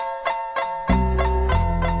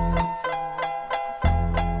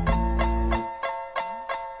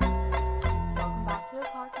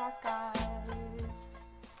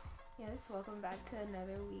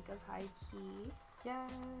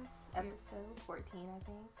Yes. Episode 14, I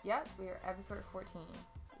think. Yep, we're episode 14.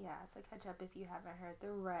 Yeah, so catch up if you haven't heard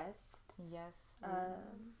the rest. Yes.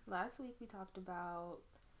 Last week we talked about...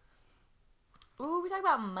 Ooh, we talked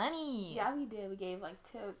about money. Yeah, we did. We gave, like,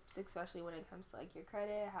 tips, especially when it comes to, like, your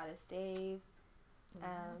credit, how to save.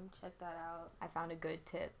 Check that out. I found a good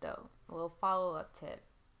tip, though. A little follow-up tip.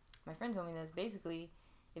 My friend told me this. Basically,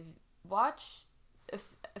 if watch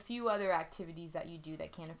a few other activities that you do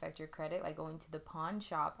that can affect your credit, like going to the pawn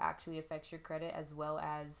shop actually affects your credit, as well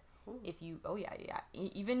as if you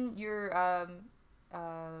even your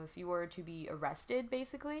if you were to be arrested,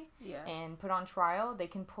 basically, and put on trial, they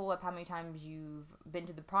can pull up how many times you've been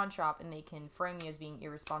to the pawn shop, and they can frame you as being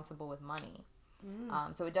irresponsible with money.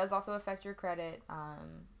 So it does also affect your credit.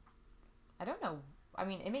 I don't know. I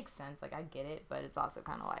mean, it makes sense. Like, I get it, but it's also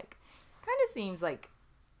kind of seems like,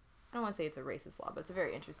 I don't want to say it's a racist law, but it's a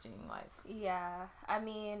very interesting, like... Yeah. I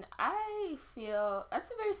mean, I feel that's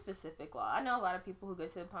a very specific law. I know a lot of people who go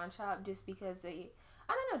to the pawn shop just because they,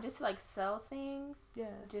 I don't know, just to, like, sell things. Yeah.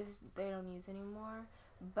 Just they don't use anymore.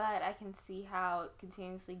 But I can see how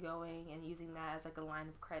continuously going and using that as, like, a line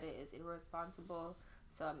of credit is irresponsible.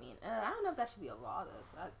 So, I mean, I don't know if that should be a law, though.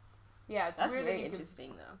 So that's really very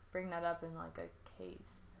interesting, though. Bring that up in, like, a case.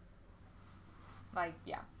 Like,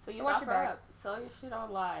 yeah. So you watch your back. Sell your shit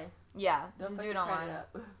online. Yeah, don't just do it online.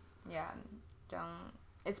 Yeah, don't.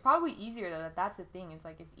 It's probably easier, though. That's the thing. It's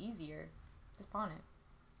like, it's easier. Just pawn it.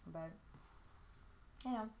 But,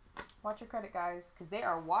 yeah. Watch your credit, guys, because they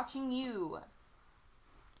are watching you.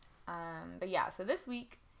 But yeah, so this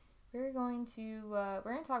week, we're going to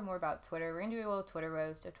talk more about Twitter. We're going to do a little Twitter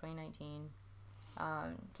roast of 2019.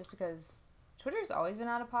 Just because Twitter's always been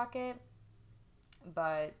out of pocket.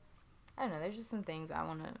 But, I don't know, there's just some things I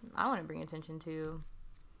want to bring attention to.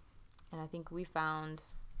 And I think we found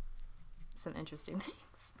some interesting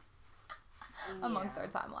things amongst our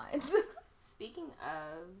timelines. Speaking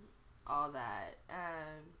of all that,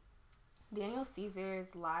 Daniel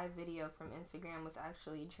Caesar's live video from Instagram was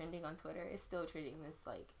actually trending on Twitter. It's still trending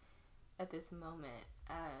at this moment.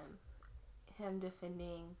 Him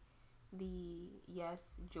defending the Yes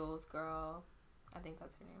Jules girl. I think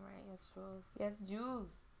that's her name, right? Yes Jules. Yes Jules.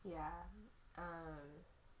 Yeah.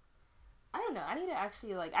 I don't know. I need to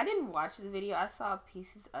actually, like, I didn't watch the video. I saw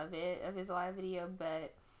pieces of it, of his live video,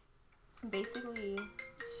 but basically...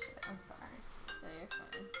 Shit, I'm sorry. No, you're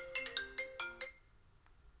fine.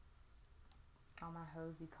 All my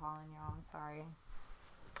hoes be calling y'all. I'm sorry.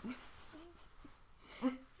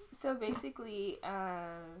 So basically,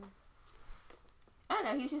 I don't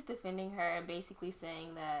know. He was just defending her and basically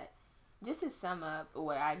saying that, just to sum up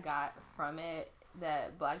what I got from it,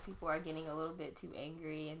 that black people are getting a little bit too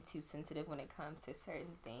angry and too sensitive when it comes to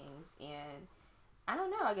certain things. And I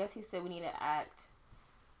don't know. I guess he said we need to act,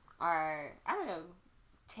 or I don't know,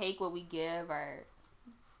 take what we give, or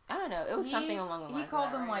I don't know. It was something along the lines. He called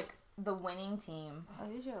of that, them right? like the winning team. Oh,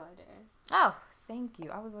 here's your letter. Oh, thank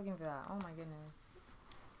you. I was looking for that. Oh my goodness.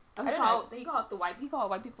 Oh, he called white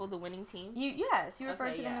people the winning team. Yes, you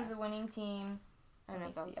referred to them yeah. as a winning team. I don't know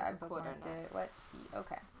if that was I a quote or bookmarked not. it. Let's see.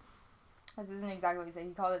 Okay. This isn't exactly what he said.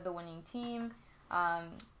 He called it the winning team.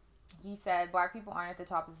 He said, black people aren't at the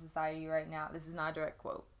top of society right now. This is not a direct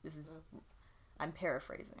quote. I'm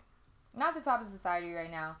paraphrasing. Not at the top of society right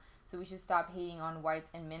now, so we should stop hating on whites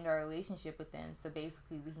and mend our relationship with them, so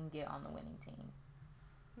basically we can get on the winning team.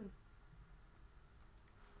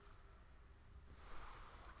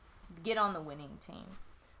 Get on the winning team.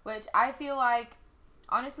 Which I feel like,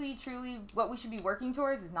 honestly, truly, what we should be working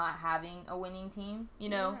towards is not having a winning team. You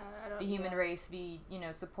know, the human race be,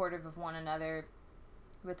 supportive of one another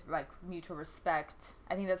with, like, mutual respect.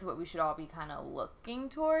 I think that's what we should all be kind of looking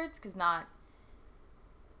towards, because not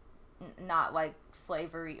like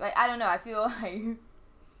slavery. Like, I don't know. I feel like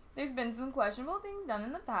there's been some questionable things done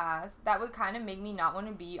in the past that would kind of make me not want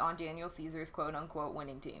to be on Daniel Caesar's quote unquote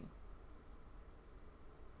winning team.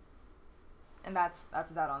 And that's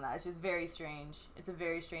that on that. It's just very strange. It's a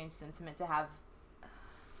very strange sentiment to have,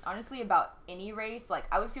 honestly, about any race. Like,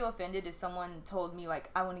 I would feel offended if someone told me,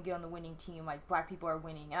 like, I want to get on the winning team, like, black people are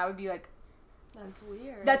winning. And I would be like, that's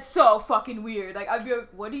weird. That's so fucking weird. Like, I'd be like,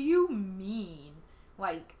 what do you mean?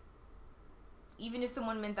 Like, even if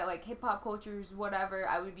someone meant that, like, hip-hop culture's whatever,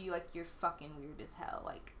 I would be like, you're fucking weird as hell.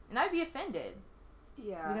 Like, and I'd be offended.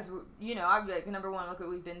 Yeah. Because, I'd be like, number one, look what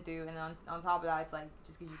we've been through. And on top of that, it's like,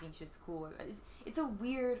 just because you think shit's cool. It's a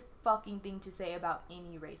weird fucking thing to say about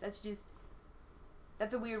any race.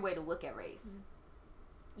 That's a weird way to look at race.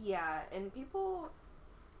 Yeah, and people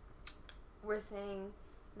were saying,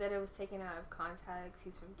 that it was taken out of context.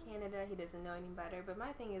 He's from Canada. He doesn't know any better. But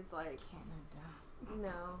my thing is like, Canada.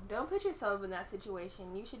 no, don't put yourself in that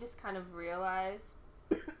situation. You should just kind of realize.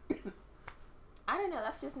 I don't know.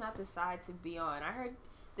 That's just not the side to be on. I heard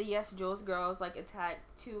the Yes Jules girls like attacked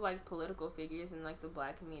two like political figures in like the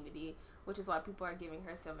black community, which is why people are giving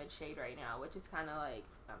her so much shade right now. Which is kind of like,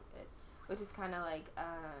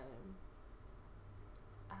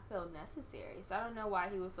 I feel necessary. So I don't know why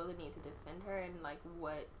he would feel the need to defend her and like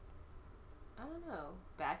what, I don't know,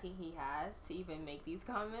 backing he has to even make these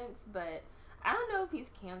comments. But I don't know if he's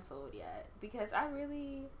canceled yet because I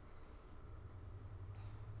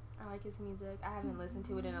like his music. I haven't listened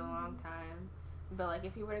to it in a long time. But like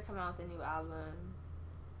if he were to come out with a new album,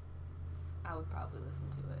 I would probably listen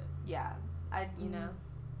to it. Yeah. You know?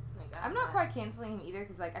 Like, I'm not quite canceling him either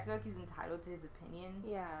because like I feel like he's entitled to his opinion.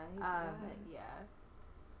 Yeah. Yeah.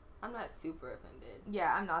 I'm not super offended.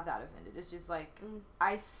 Yeah, I'm not that offended. It's just like,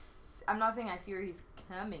 I'm not saying I see where he's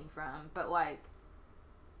coming from, but like,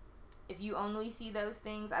 if you only see those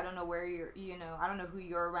things, I don't know where you're, I don't know who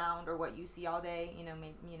you're around or what you see all day,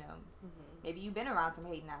 maybe you've been around some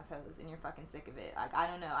hating assholes and you're fucking sick of it. Like, I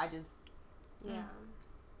don't know,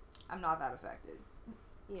 I'm not that affected.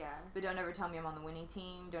 Yeah. But don't ever tell me I'm on the winning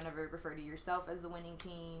team. Don't ever refer to yourself as the winning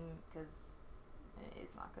team, because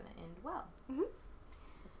it's not going to end well. Mm-hmm.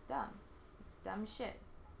 It's dumb. It's dumb shit.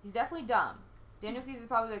 He's definitely dumb. Daniel Caesar's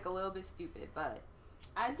probably like a little bit stupid, but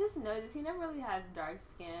I just noticed he never really has dark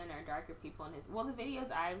skin or darker people in his. Well, the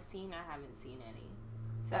videos I've seen, I haven't seen any.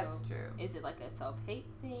 So that's true. Is it like a self-hate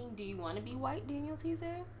thing? Do you want to be white, Daniel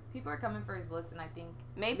Caesar? People are coming for his looks, and I think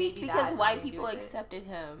maybe because white people accepted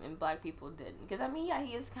him and black people didn't. Because I mean, yeah,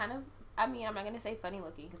 he is kind of. I mean, I'm not gonna say funny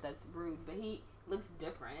looking because that's rude, but he looks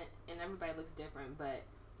different, and everybody looks different. But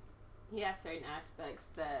he has certain aspects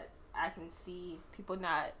that I can see people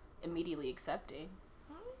not immediately accepting.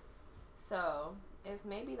 So if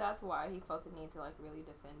maybe that's why he felt the need to like really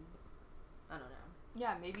defend. I don't know.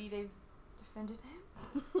 Yeah, maybe they've defended him.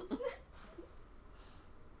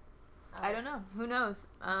 I don't know. Who knows?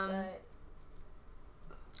 But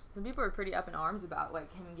some people are pretty up in arms about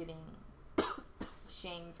like him getting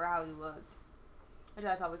shamed for how he looked, which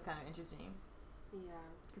I thought was kind of interesting. Yeah.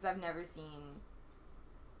 Because I've never seen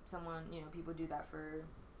someone, people do that for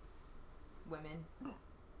women.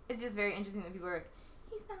 It's just very interesting that people are like,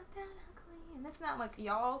 he's not that ugly, and that's not like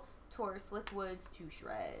y'all tore Slick Woods to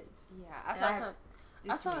shreds. Yeah,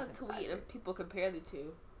 I saw a tweet of people compare the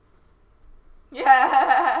two.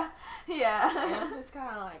 Yeah. Yeah. And I'm just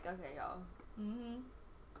kind of like, okay, y'all. Mhm.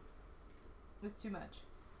 It's too much.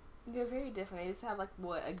 They're very different. They just have like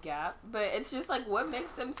a gap, but it's just like what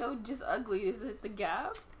makes them so just ugly? Is it the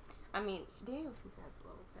gap? I mean, Daniel Caesar has a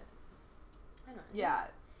little bit. I don't know. Yeah.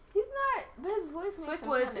 He's not, but his voice makes Slick him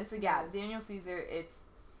Woods, kinda it's a gap. Daniel Caesar, it's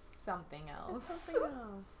something else. It's something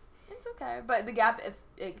else. It's okay, but the gap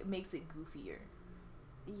it makes it goofier.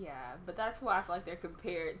 Yeah, but that's why I feel like they're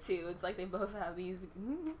compared too. It's like they both have these.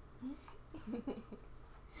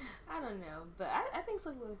 I don't know, but I think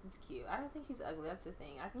Slick Woods is cute. I don't think she's ugly. That's the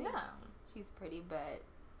thing. I think she's pretty, but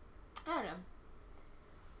I don't know.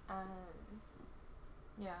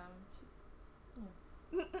 Yeah.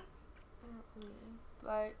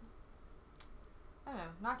 But I don't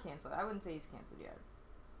know. Not canceled. I wouldn't say he's canceled yet.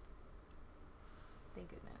 Thank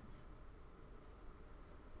goodness.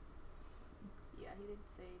 Yeah, he didn't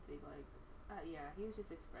say anything like. Yeah, he was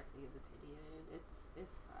just expressing his opinion.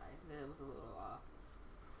 It's fine. It was a little off.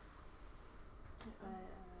 But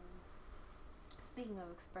speaking of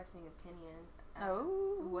expressing opinion,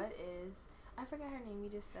 what is? I forgot her name. You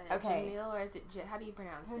just said it. Okay. Jamil, or is it? How do you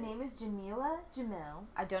pronounce it? Her name is Jamila Jamil.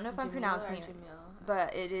 I don't know if I'm pronouncing it, Jamil.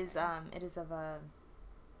 but it is of a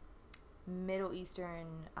Middle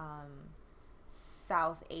Eastern,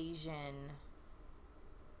 South Asian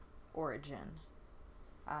origin.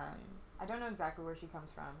 I don't know exactly where she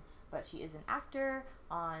comes from, but she is an actor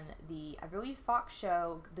on the, I believe, Fox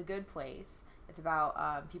show The Good Place. It's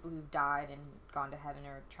about people who've died and gone to heaven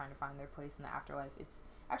or trying to find their place in the afterlife. It's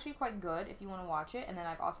actually quite good if you want to watch it. And then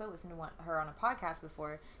I've also listened to her on a podcast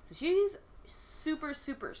before. So she's super,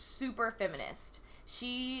 super, super feminist.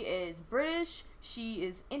 She is British. She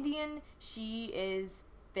is Indian. She is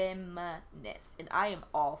feminist. And I am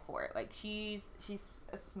all for it. Like, she's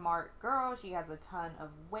a smart girl. She has a ton of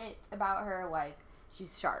wit about her. Like,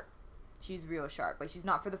 she's sharp. She's real sharp. Like, she's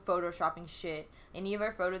not for the photoshopping shit. Any of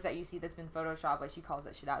her photos that you see that's been photoshopped, like, she calls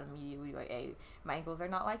that shit out immediately. Like, hey, my ankles are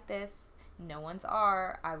not like this. No one's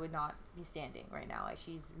are. I would not be standing right now. Like,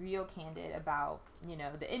 she's real candid about,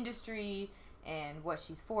 the industry and what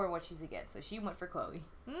she's for and what she's against. So she went for Chloe.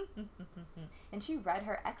 And she read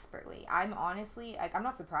her expertly. I'm honestly, like, I'm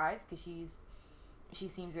not surprised because she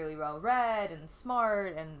seems really well read and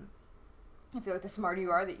smart, and I feel like the smarter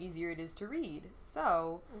you are, the easier it is to read.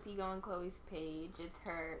 So if you go on Chloe's page, it's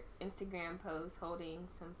her Instagram post holding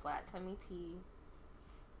some flat tummy tea.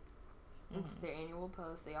 It's their annual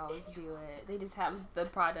post. They always do it. They just have the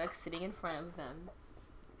product sitting in front of them,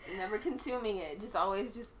 never consuming it. Just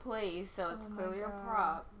always just plays. So it's clearly a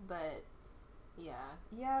prop. But yeah.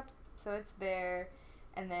 Yep. So it's there,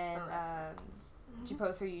 and then she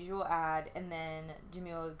posts her usual ad, and then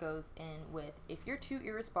Jamila goes in with, if you're too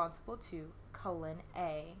irresponsible to,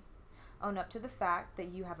 A, own up to the fact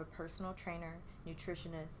that you have a personal trainer,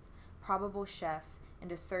 nutritionist, probable chef,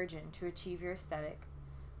 and a surgeon to achieve your aesthetic,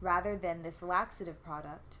 rather than this laxative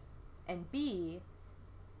product, and B,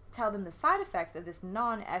 tell them the side effects of this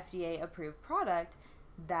non-FDA approved product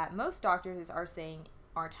that most doctors are saying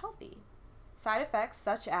aren't healthy. Side effects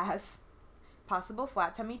such as possible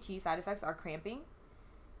flat tummy tea side effects are cramping,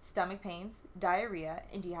 stomach pains, diarrhea,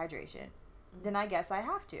 and dehydration. Then I guess I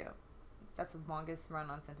have to. That's the longest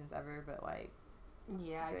run-on sentence ever, but like...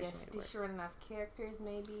 Yeah, I guess just short enough characters,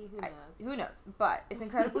 maybe. Who knows? But it's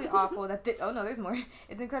incredibly awful that... oh, no, there's more.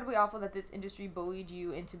 It's incredibly awful that this industry bullied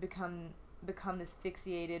you into become this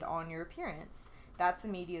fixated on your appearance. That's the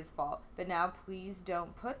media's fault. But now please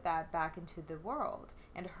don't put that back into the world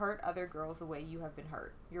and hurt other girls the way you have been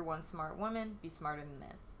hurt. You're one smart woman. Be smarter than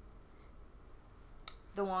this.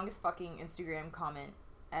 The longest fucking Instagram comment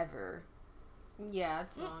ever. Yeah,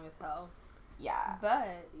 it's long as hell. Yeah.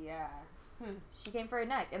 But, yeah. She came for her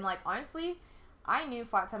neck. And, like, honestly, I knew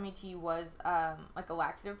flat tummy tea was, like, a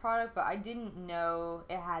laxative product, but I didn't know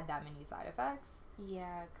it had that many side effects.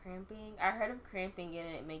 Yeah, cramping. I heard of cramping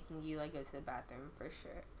and it making you, like, go to the bathroom for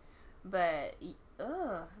sure. But,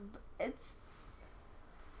 it's...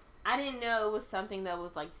 I didn't know it was something that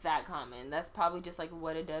was, like, that common. That's probably just, like,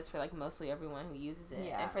 what it does for, like, mostly everyone who uses it.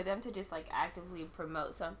 Yeah. And for them to just, like, actively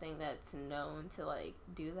promote something that's known to, like,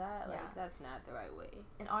 do that, like, that's not the right way.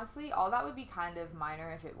 And honestly, all that would be kind of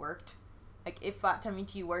minor if it worked. Like, if flat tummy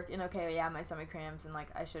tea worked, and okay, yeah, my stomach cramps, and, like,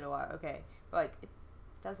 I shit a lot, okay. But, like, it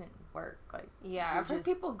doesn't work. Like, yeah, I've heard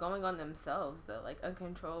people going on themselves, though, like,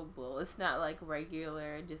 uncontrollable. It's not, like,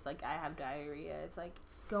 regular, just, like, I have diarrhea. It's, like...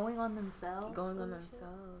 Going on themselves? Going on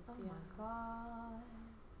themselves, oh yeah. My god.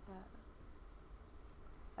 Yeah.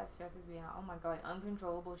 That stresses me out. Oh my god,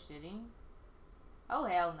 uncontrollable shitting? Oh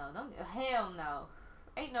hell no. Hell no.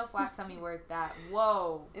 Ain't no flat tummy worth that.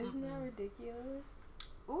 Whoa. Isn't that ridiculous?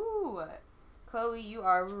 Ooh. Chloe, you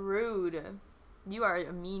are rude. You are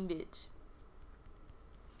a mean bitch.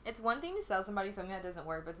 It's one thing to sell somebody something that doesn't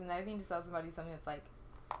work, but it's another thing to sell somebody something that's like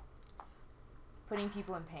putting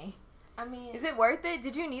people in pain. I mean... Is it worth it?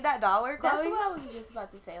 Did you need that $1, Chloe? That's what I was just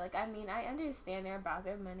about to say. Like, I mean, I understand they're about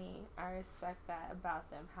their money. I respect that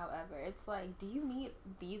about them. However, it's like, do you need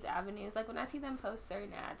these avenues? Like, when I see them post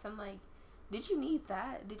certain ads, I'm like, did you need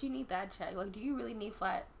that? Did you need that check? Like, do you really need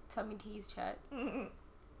flat tummy tea's check?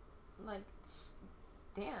 Like,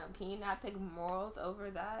 damn, can you not pick morals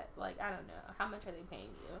over that? Like, I don't know. How much are they paying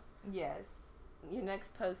you? Yes. Your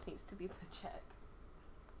next post needs to be the check.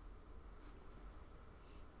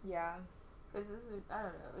 Yeah. Because this is, I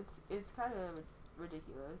don't know, it's kind of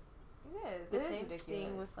ridiculous. It is. The it same is ridiculous.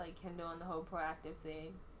 thing with, like, Kendall and the whole proactive thing.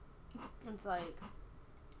 It's like,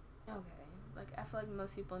 okay. Like, I feel like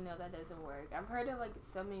most people know that doesn't work. I've heard of, like,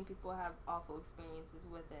 so many people have awful experiences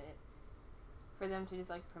with it. For them to just,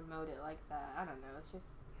 like, promote it like that, I don't know. It's just...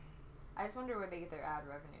 I just wonder where they get their ad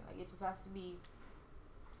revenue. Like, it just has to be...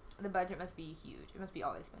 The budget must be huge. It must be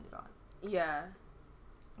all they spend it on. Yeah.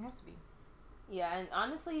 It has to be. Yeah, and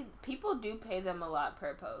honestly, people do pay them a lot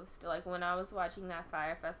per post. Like, when I was watching that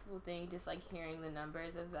Fire Festival thing, just, like, hearing the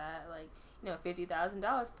numbers of that, like, you know,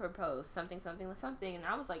 $50,000 per post, something, and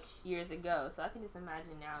I was, like, years ago, so I can just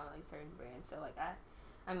imagine now, like, certain brands. So, like,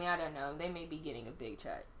 I mean, I don't know, they may be getting a big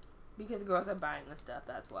check, because girls are buying the stuff,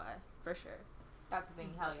 that's why, for sure. That's the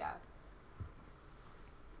thing, hell yeah.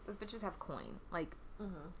 Those bitches have coin, like,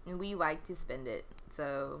 and we like to spend it,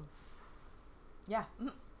 so, yeah.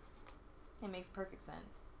 It makes perfect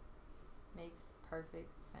sense. Makes perfect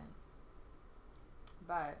sense.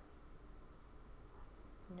 But,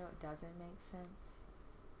 you know what doesn't make sense?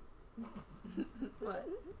 What?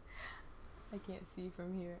 I can't see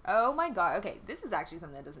from here. Oh my god. Okay, this is actually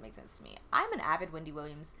something that doesn't make sense to me. I'm an avid Wendy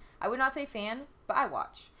Williams. I would not say fan, but I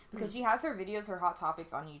watch. Because she has her videos, her hot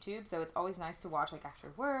topics on YouTube, so it's always nice to watch, like,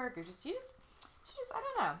 after work, or she just, I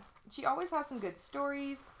don't know. She always has some good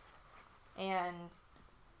stories, and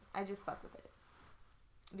I just fuck with it.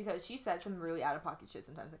 because she said some really out of pocket shit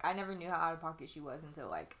sometimes. Like I never knew how out of pocket she was until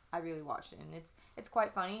like I really watched it, and it's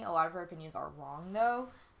quite funny. A lot of her opinions are wrong though.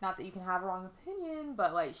 Not that you can have a wrong opinion,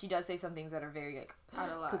 but like she does say some things that are very like out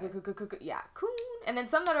of line. Yeah, coon. And then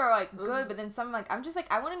some that are like good, but then some like I'm just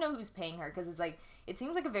like I want to know who's paying her because it's like it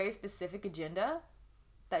seems like a very specific agenda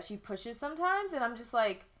that she pushes sometimes, and I'm just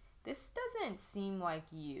like this doesn't seem like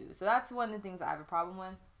you. So that's one of the things I have a problem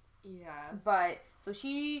with. Yeah. But so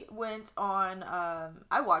she went on.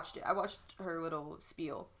 I watched it. I watched her little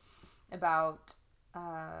spiel about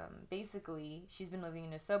basically she's been living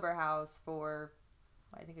in a sober house for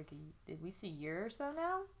I think at least a year or so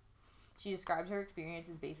now. She described her experience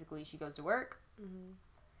as basically she goes to work. Mm-hmm.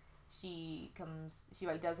 She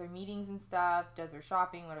like does her meetings and stuff, does her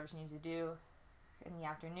shopping, whatever she needs to do in the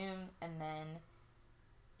afternoon, and then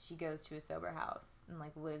she goes to a sober house and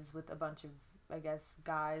like lives with a bunch of I guess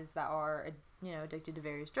guys that are addicted to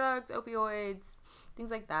various drugs, opioids, things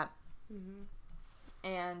like that. Mm-hmm.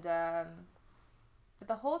 And but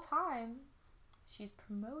the whole time she's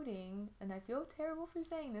promoting, and I feel terrible for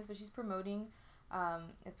saying this, but she's promoting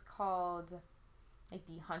it's called like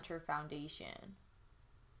the Hunter Foundation,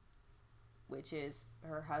 which is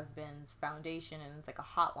her husband's foundation, and it's like a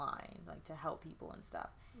hotline like to help people and stuff.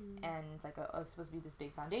 Mm-hmm. And it's like it's supposed to be this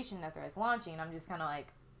big foundation that they're like launching, and I'm just kind of like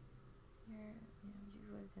you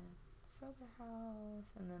lived in a sober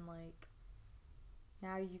house, and then like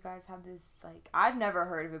now you guys have this like I've never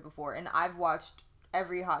heard of it before, and I've watched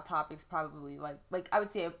every Hot Topics probably like I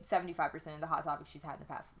would say 75% of the Hot Topics she's had in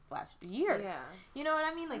the last year. Yeah. You know what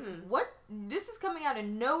I mean? Like what this is coming out of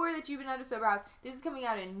nowhere that you've been at a sober house. This is coming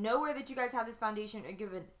out of nowhere that you guys have this foundation or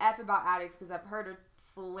give an F about addicts because I've heard her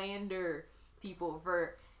slander people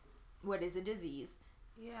for what is a disease.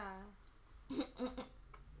 Yeah.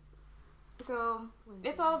 So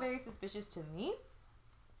it's all very suspicious to me.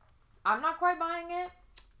 I'm not quite buying it.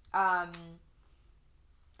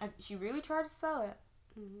 She really tried to sell it.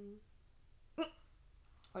 Mm-hmm.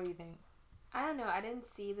 What do you think? I don't know. I didn't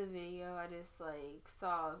see the video. I just like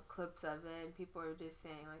saw clips of it, and people were just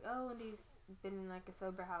saying like, "Oh, Wendy's been in like a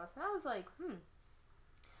sober house," and I was like,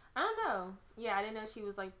 I don't know. Yeah, I didn't know she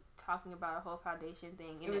was like talking about a whole foundation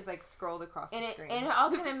thing. And it was like scrolled across the screen. And it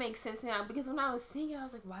all kind of makes sense now because when I was seeing it, I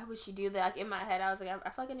was like, why would she do that? Like in my head, I was like, I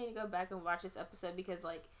feel like I need to go back and watch this episode because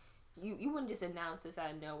like you wouldn't just announce this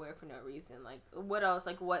out of nowhere for no reason. Like what else?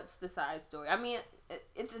 Like what's the side story? I mean,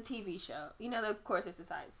 it's a TV show. Of course, there's a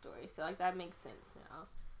side story. So like that makes sense now.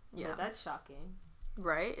 Yeah, but that's shocking.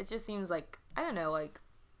 Right? It just seems like I don't know. Like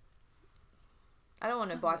I don't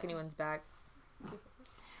want to block anyone's back.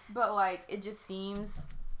 But, like, it just seems,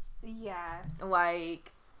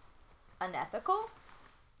 like, unethical.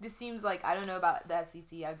 This seems like, I don't know about the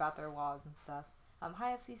FCC, about their laws and stuff.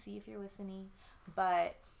 Hi, FCC, if you're listening.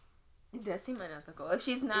 But it does seem unethical. If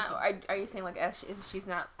she's not, are you saying, like, if she's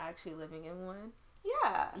not actually living in one?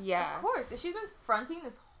 Yeah. Yeah. Of course. If she's been fronting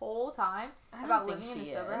this whole time about living in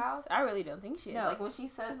a sober house. I really don't think she is. No. Like, when she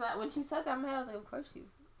said that in my head, I was like, of course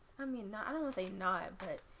she's, I mean, not, I don't want to say not,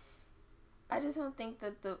 but I just don't think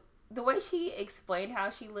that the way she explained how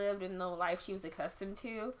she lived and the life she was accustomed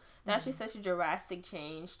to, that's just such a drastic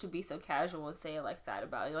change to be so casual and say it like that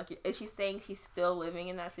about it. Like, is she saying she's still living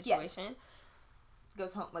in that situation? Yes.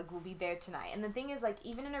 Goes home, like, we'll be there tonight. And the thing is, like,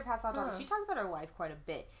 even in her past topics, she talked about her life quite a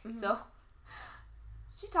bit. Mm-hmm. So,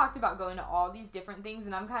 she talked about going to all these different things,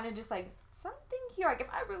 and I'm kind of just like, something here, like, if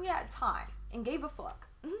I really had time and gave a fuck,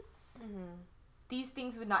 these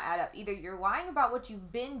things would not add up. Either you're lying about what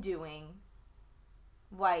you've been doing,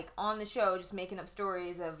 like, on the show, just making up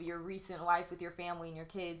stories of your recent life with your family and your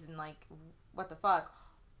kids and, like, what the fuck.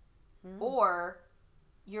 Or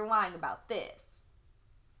you're lying about this.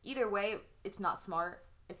 Either way, it's not smart.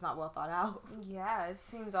 It's not well thought out. Yeah, it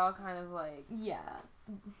seems all kind of, like... Yeah.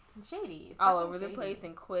 Shady. It's all over the place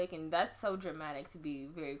and quick, and that's so dramatic to be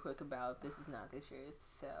very quick about. This is not the truth.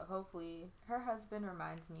 So, hopefully... Her husband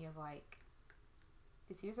reminds me of, like...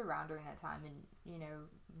 Because he was around during that time, and,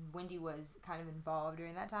 Wendy was kind of involved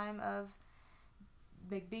during that time of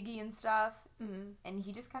Big Biggie and stuff, and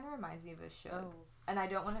he just kind of reminds me of a Suge. Oh. And I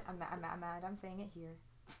don't want to, I'm mad I'm saying it here,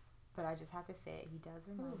 but I just have to say it. He does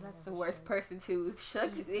remind me of that's the worst person to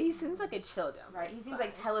Suge. He seems like a chill down. Right, he seems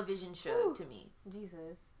like television Suge to me.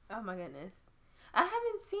 Jesus. Oh my goodness. I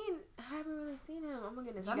haven't really seen him. Oh my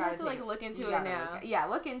goodness. I'm going to like look into it now.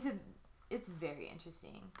 Look into, it's very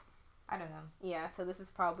interesting. I don't know. Yeah, so this is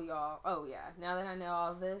probably all... Oh, yeah. Now that I know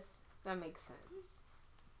all this, that makes sense.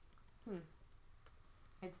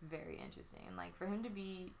 It's very interesting. And, like, for him to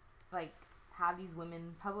be, like, have these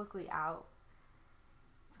women publicly out,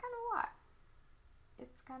 it's kind of a lot.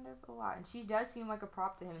 It's kind of a lot. And she does seem like a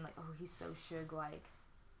prop to him. And, like, oh, he's so Suge-like.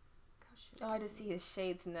 shit. Oh, I just see his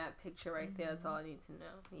shades in that picture right there. That's all I need to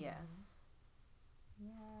know. Yeah.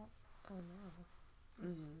 Yeah. Oh no.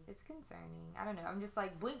 It's concerning. I don't know. I'm just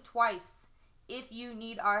like, blink twice if you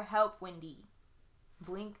need our help, Wendy.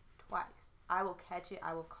 Blink twice. I will catch it.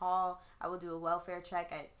 I will call. I will do a welfare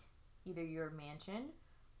check at either your mansion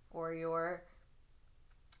or your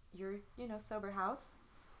sober house,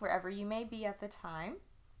 wherever you may be at the time.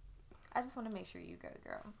 I just want to make sure you go,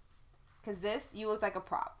 girl. Because you look like a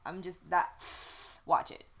prop. I'm just that. Watch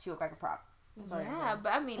it. She look like a prop. Yeah,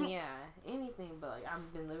 but I mean, anything but like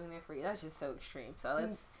I've been living there for years. That's just so extreme. So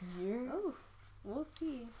let's. Oh, we'll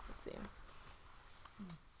see. Let's see.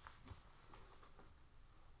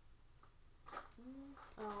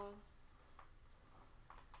 Oh.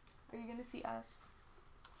 Are you gonna see Us?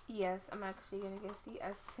 Yes, I'm actually gonna go see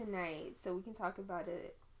Us tonight, so we can talk about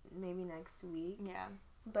it maybe next week. Yeah.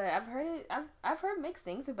 But I've heard it. I've heard mixed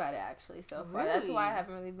things about it actually so far. Really? That's why I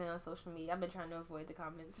haven't really been on social media. I've been trying to avoid the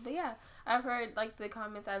comments. But yeah, I've heard like the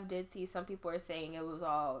comments I did see. Some people are saying it was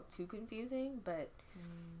all too confusing, but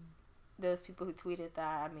those people who tweeted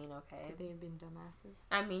that, I mean, okay. Could they have been dumbasses?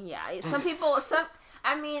 I mean, yeah. Some people,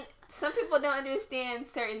 some people don't understand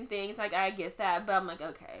certain things. Like I get that, but I'm like,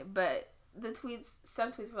 okay. But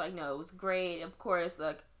some tweets were like, no, it was great. Of course,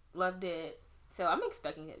 like loved it. So I'm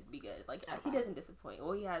expecting it to be good. Like he doesn't disappoint.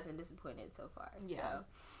 Well, he hasn't disappointed so far. Yeah. So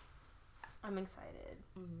I'm excited.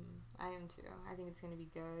 I am too. I think it's gonna be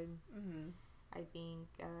good. I think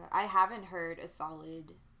I haven't heard a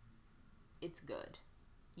solid. It's good,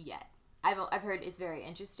 yet. I've heard it's very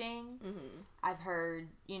interesting. I've heard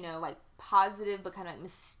like positive but kind of like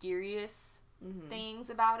mysterious things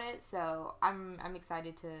about it. So I'm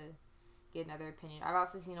excited to get another opinion. I've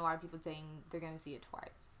also seen a lot of people saying they're gonna see it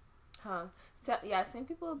twice. Huh. So, yeah, same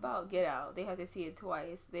people about Get Out. They had to see it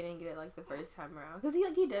twice. They didn't get it like the first time around. Because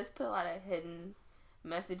he does put a lot of hidden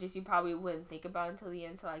messages you probably wouldn't think about until the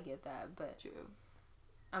end. So I get that. But true.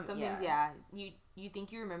 Some things, you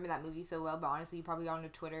think you remember that movie so well, but honestly, you probably got onto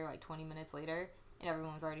Twitter like 20 minutes later, and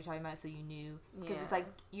everyone was already talking about it, so you knew. Because it's like,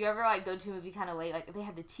 you ever like go to a movie kind of late, like they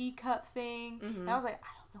had the teacup thing, and I was like, I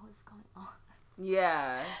don't know what's going on.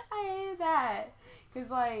 Yeah. I hated that.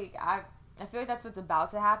 Because like, I feel like that's what's about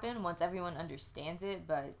to happen once everyone understands it,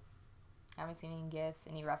 but I haven't seen any gifs,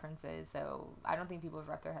 any references, so I don't think people have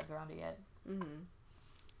wrapped their heads around it yet.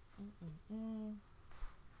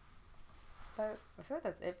 But I feel like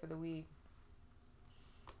that's it for the week.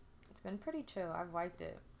 It's been pretty chill. I've liked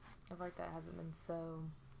it. I've liked that it hasn't been so...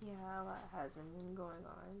 Yeah, a lot hasn't been going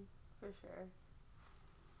on, for sure.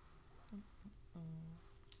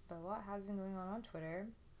 But what has been going on Twitter?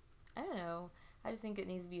 I don't know. I just think it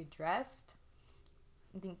needs to be addressed.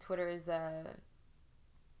 I think Twitter is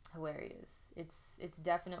hilarious. It's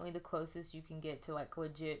definitely the closest you can get to like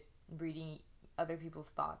legit reading other people's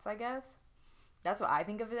thoughts, I guess. That's what I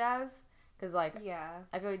think of it as. Because like,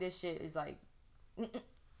 I feel like this shit is like,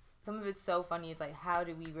 some of it's so funny. It's like, how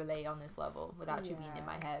do we relate on this level without you being in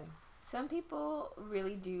my head? Some people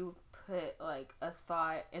really do put like a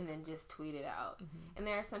thought and then just tweet it out. And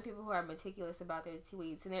there are some people who are meticulous about their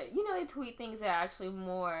tweets, and they tweet things that are actually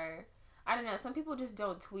more, I don't know, some people just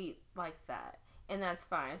don't tweet like that, and that's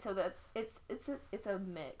fine. So that it's a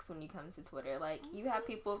mix when it comes to Twitter. Like you have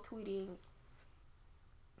people tweeting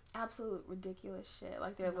absolute ridiculous shit,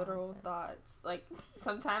 like their literal thoughts, like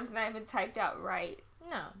sometimes not even typed out right.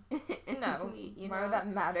 No. Tweet, why would that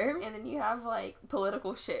matter? And then you have like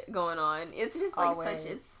political shit going on. It's just like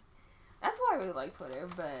that's why I really like Twitter,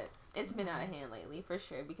 but it's been out of hand lately for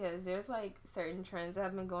sure, because there's like certain trends that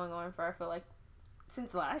have been going on for, I feel like,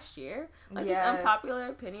 since last year. Like this unpopular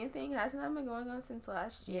opinion thing, hasn't that been going on since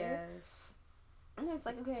last year? Yes. And it's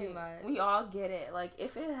like, okay, too much. We all get it. Like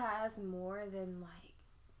if it has more than like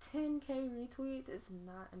 10K retweets, it's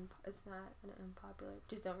not an unpopular.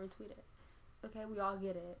 Just don't retweet it. Okay, we all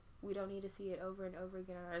get it. We don't need to see it over and over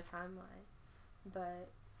again on our timeline.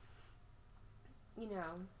 But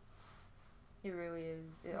it really is.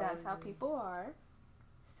 That's how people are.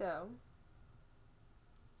 So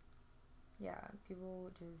yeah,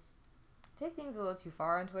 people just take things a little too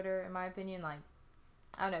far on Twitter, in my opinion. Like,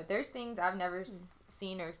 I don't know. There's things I've never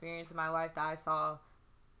seen or experienced in my life that I saw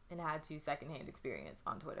and had to secondhand experience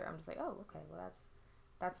on Twitter. I'm just like, oh, okay, well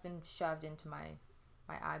that's been shoved into my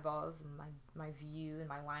eyeballs and my view and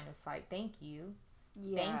my line of sight. Thank you.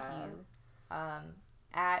 Thank you.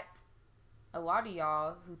 At a lot of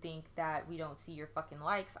y'all who think that we don't see your fucking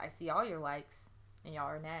likes, I see all your likes, and y'all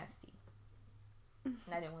are nasty. And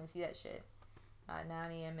I didn't want to see that shit. Not at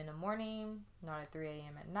 9 a.m. in the morning, not at 3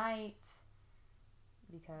 a.m. at night,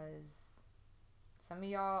 because some of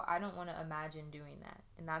y'all, I don't want to imagine doing that,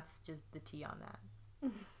 and that's just the tea on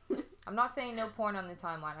that. I'm not saying no porn on the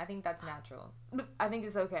timeline. I think that's natural. I think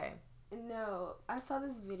it's okay. No, I saw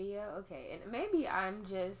this video. Okay, and maybe I'm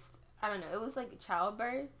just, I don't know. It was like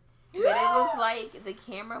childbirth, but it was like the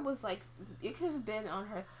camera was like, it could have been on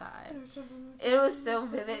her side. It was so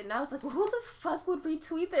vivid, and I was like, who the fuck would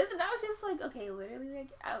retweet this? And I was just like, okay, literally, like,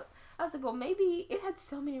 I was like, well, maybe it had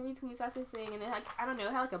so many retweets after the thing, and it had, I don't know,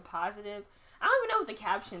 it had like a positive. I don't even know what the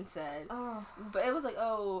caption said, but it was like,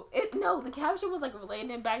 the caption was like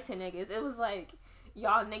relating back to niggas. It was like,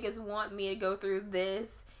 y'all niggas want me to go through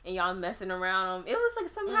this, and y'all messing around them. It was like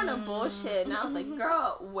some kind of bullshit, and I was like,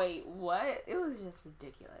 girl, wait, what? It was just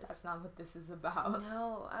ridiculous. That's not what this is about.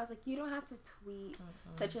 No, I was like, you don't have to tweet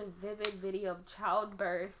such a vivid video of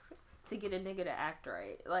childbirth to get a nigga to act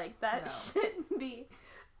right. Like, that shouldn't be.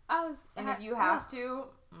 If you have to,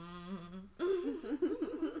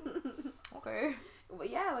 okay. Well,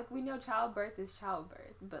 yeah, like, we know childbirth is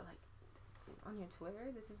childbirth, but like on your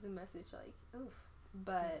Twitter, this is the message, like, oof.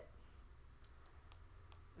 But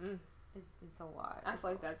it's a lot. I feel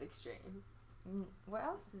like that's extreme. What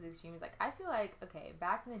else is extreme? Is like, I feel like, okay,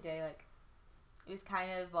 back in the day, like, it was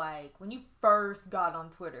kind of like when you first got on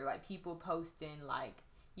Twitter, like, people posting like,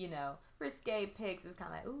 you know, risque pics. It was kind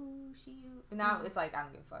of like, ooh, she you. But now it's like, I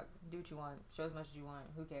don't give a fuck. Do what you want. Show as much as you want.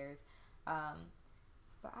 Who cares?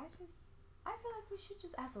 But I feel like we should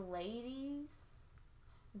just, as ladies,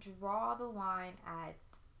 draw the line at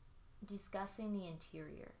discussing the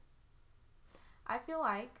interior. I feel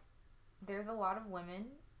like there's a lot of women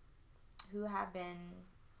who have been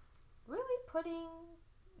really putting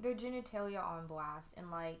their genitalia on blast, and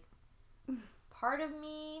like, part of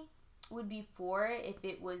me would be for it if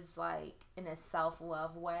it was like in a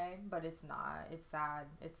self-love way, but it's not. It's sad.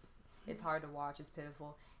 It's hard to watch. It's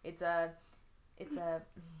pitiful.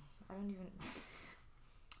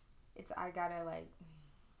 I gotta, like,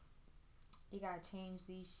 you gotta change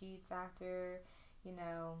these sheets after, you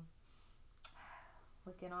know,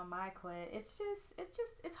 looking on my clit. It's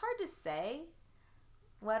hard to say,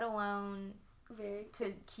 let alone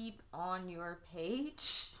to keep on your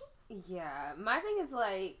page. Yeah, my thing is,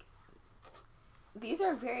 like, these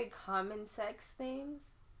are very common sex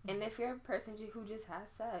things, and if you're a person who just has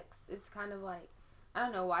sex, it's kind of like, I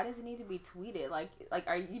don't know, why does it need to be tweeted? Like,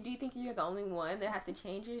 do you think you're the only one that has to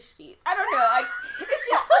change your sheet? I don't know, like, it's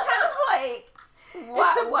just kind of like,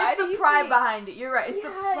 why do you pride behind it? You're right, it's the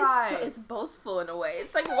pride. It's boastful in a way.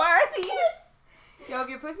 It's like, why are these? Yo, if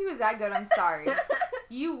your pussy was that good, I'm sorry.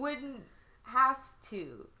 You wouldn't have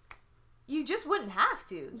to. You just wouldn't have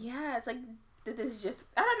to. Yeah, it's like, did this just,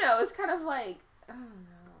 I don't know, it's kind of like, I don't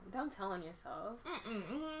know, don't tell on yourself.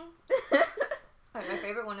 Like, my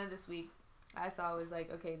favorite one of this week I saw was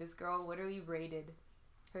like, okay, this girl literally rated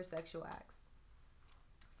her sexual acts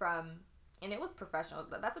from, and it looked professional.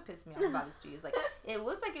 That's what pissed me off about this tweet. Is like, it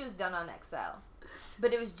looked like it was done on Excel,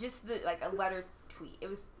 but it was just like a letter tweet. It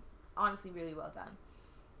was honestly really well done.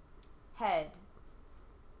 Head,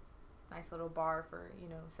 nice little bar for, you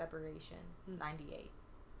know, separation, 98.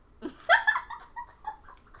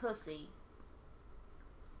 Pussy,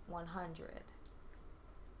 100.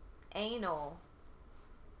 Anal,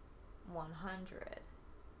 100.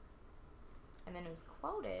 And then it was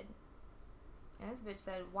quoted, and this bitch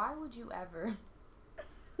said, why would you ever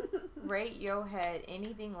rate your head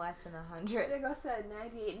anything less than 100? The girl said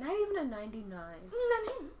 98, not even a 99.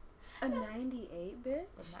 A 98, bitch?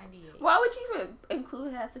 A 98. Why would you even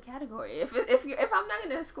include it as a category? If I'm not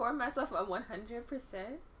gonna score myself a 100%,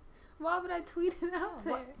 why would I tweet it out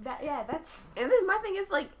there? That's. And then my thing is,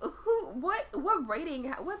 like, what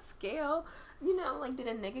rating, what scale? You know, like, did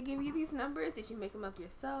a nigga give you these numbers? Did you make them up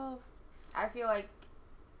yourself? I feel like,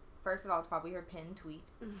 first of all, it's probably her pinned tweet.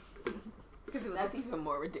 That's even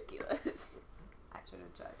more ridiculous. I should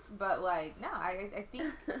have checked. But, like, no, I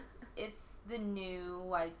think it's the new,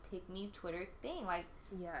 like, pick me Twitter thing. Like,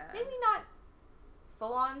 yeah, maybe not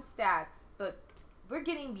full on stats, but we're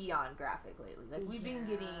getting beyond graphic lately. Like, we've been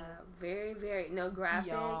getting very, very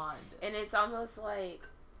graphic, beyond. And it's almost like,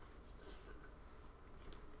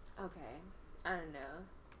 okay, I don't know,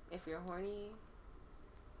 if you're horny,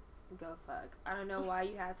 go fuck. I don't know why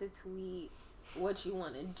you have to tweet what you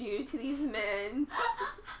want to do to these men,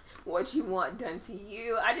 what you want done to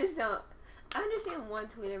you. I just don't. I understand one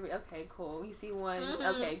tweet every. Okay, cool. You see one.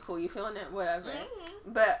 Okay, cool. You feeling it? Whatever.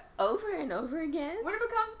 But over and over again. When it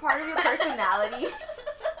becomes part of your personality,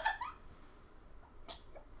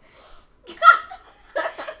 you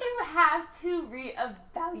have to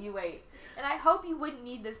reevaluate. And I hope you wouldn't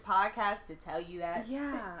need this podcast to tell you that.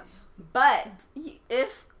 Yeah. But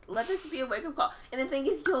let this be a wake up call. And the thing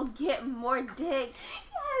is, you'll get more dick.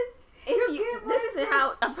 Yes. This isn't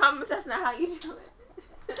how. I promise that's not how you do it.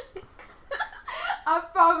 I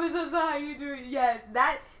promise that's not how you do it. Yes,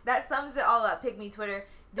 that sums it all up. Pick me, Twitter.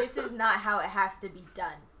 This is not how it has to be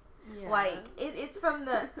done. Yeah. Like it's from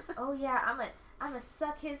the oh yeah, I'm gonna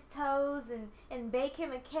suck his toes and bake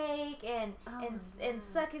him a cake and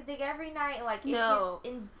suck his dick every night. And like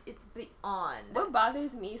it's beyond. What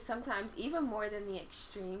bothers me sometimes even more than the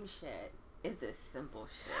extreme shit is this simple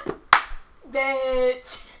shit.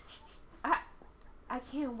 Bitch. I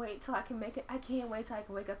can't wait till I can make it. I can't wait till I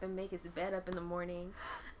can wake up and make his bed up in the morning.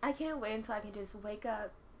 I can't wait until I can just wake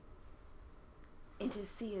up and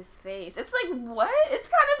just see his face. It's like, what? It's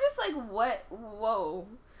kind of just like, what? Whoa.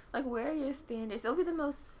 Like, where are your standards? It'll be the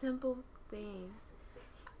most simple things.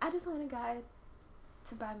 I just want a guy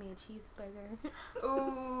to buy me a cheeseburger.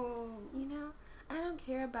 Ooh. You know? I don't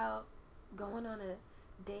care about going on a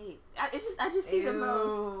date. I just see the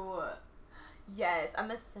most. Yes, I'm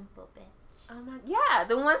a simple bitch. Oh my, yeah,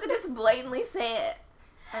 the ones that just blatantly say it.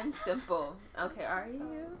 I'm simple. Okay, are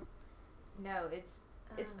you? No,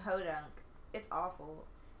 it's podunk. It's awful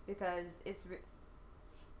because it's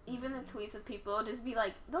even the tweets of people will just be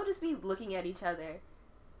like, they'll just be looking at each other.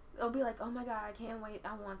 They'll be like, oh my god, I can't wait.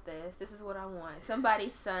 I want this. This is what I want.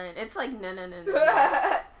 Somebody's son. It's like, no.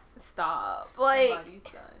 Stop. Like, somebody's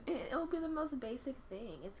son. It'll be the most basic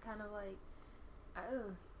thing. It's kind of like,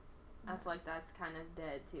 oh. I feel like that's kind of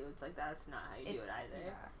dead too. It's like that's not how you do it either.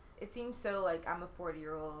 Yeah. It seems so like I'm a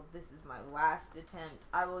 40-year-old. This is my last attempt.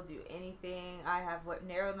 I will do anything. I have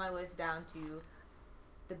narrowed my list down to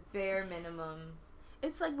the bare minimum.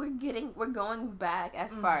 It's like we're going back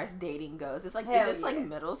as far as dating goes. It's like, hell is this like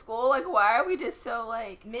middle school? Like, why are we just so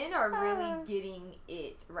like... Men are really getting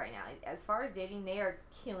it right now. As far as dating, they are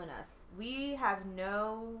killing us. We have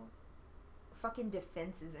no fucking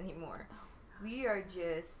defenses anymore. We are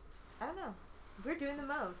just... I don't know. We're doing the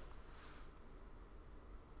most.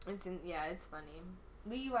 It's funny.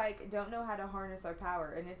 We don't know how to harness our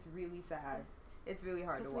power, and it's really sad. It's really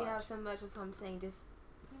hard to watch. Because we have so much. That's what I'm saying. Just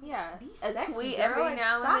be a sexy, tweet girl. every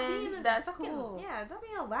now and then. That's fucking, cool. Yeah, don't be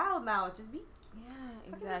a loudmouth. Just be.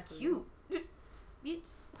 Yeah, exactly. Be cute.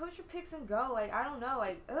 Post your pics and go. Like, I don't know.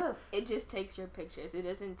 Like, ugh. It just takes your pictures. It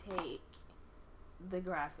doesn't take the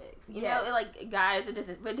graphics. You yes. know, like guys, it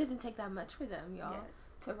doesn't take that much for them, y'all. Yes.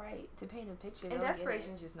 To paint a picture. And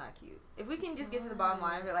desperation is just not cute. If we can just get to the bottom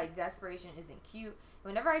line of it, like, desperation isn't cute.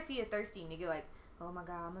 Whenever I see a thirsty nigga, like, oh my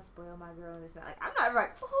god, I'm gonna spoil my girl and this and that. Like, I'm not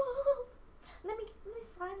like, oh, let me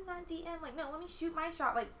slide in my DM. Like, no, let me shoot my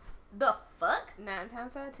shot. Like, the fuck? 9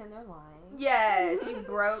 times out of 10, they're lying. Yes, you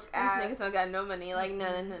broke ass. These niggas don't got no money. Like, no.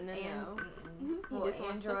 Well, just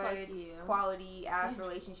wants to fuck you. Quality ass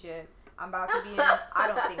relationship. I'm about to be in. I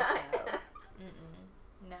don't think so.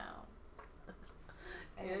 No.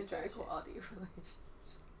 Enjoy quality relationship.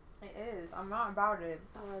 It is. I'm not about it.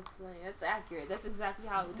 Oh, that's funny. That's accurate. That's exactly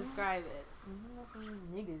how I would describe it. That's these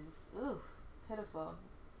niggas. Ooh, pitiful.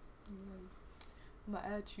 I'm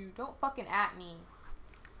gonna at you. Don't fucking at me.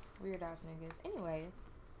 Weird ass niggas. Anyways,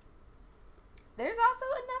 there's also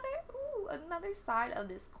another side of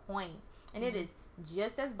this coin, and it is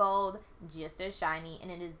just as bold, just as shiny,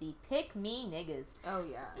 and it is the pick me niggas. Oh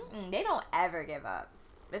yeah. They don't ever give up.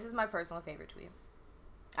 This is my personal favorite tweet.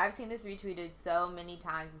 I've seen this retweeted so many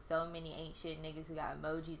times and so many ain't shit niggas who got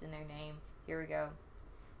emojis in their name. Here we go.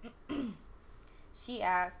 She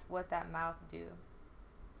asked what that mouth do.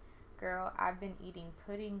 Girl, I've been eating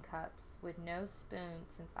pudding cups with no spoon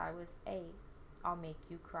since I was 8. I'll make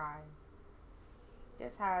you cry.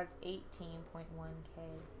 This has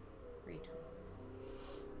 18.1k retweets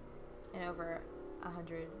and over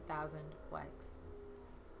 100,000 likes.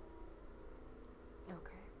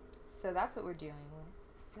 Okay. So that's what we're dealing with.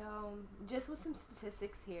 So, just with some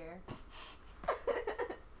statistics here.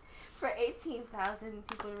 For 18,000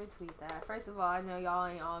 people to retweet that, first of all, I know y'all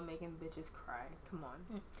ain't all making bitches cry. Come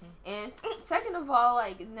on. And second of all,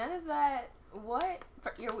 like, none of that, what?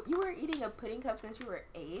 You were eating a pudding cup since you were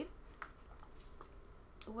 8?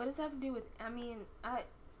 What does that have to do with,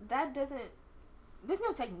 that doesn't, there's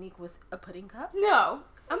no technique with a pudding cup. No.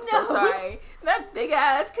 I'm so sorry. That big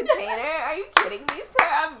ass container, are you kidding me, sir?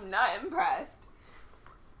 I'm not impressed.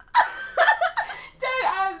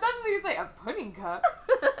 That's what you say, a pudding cup.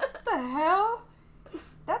 What the hell?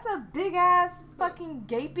 That's a big ass fucking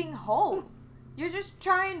gaping hole. You're just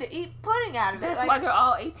trying to eat pudding out of it. That's why they're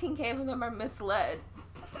all 18K of them are misled.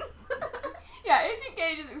 Yeah,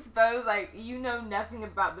 18K just exposed, like, you know nothing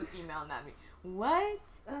about the female anatomy. What?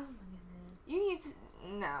 Oh my goodness. You need to...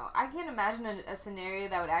 No, I can't imagine a scenario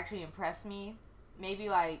that would actually impress me. Maybe,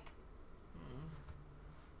 like...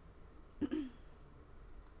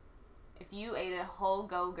 If you ate a whole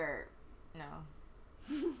Go-Gurt... No.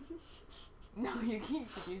 No, you can't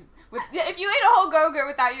use if you ate a whole Go-Gurt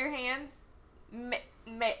without your hands,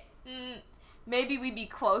 maybe we'd be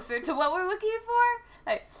closer to what we're looking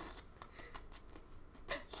for. Like,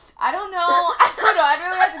 I don't know. I'd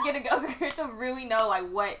really have to get a Go-Gurt to really know like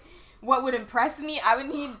what would impress me. I would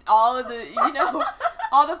need all of the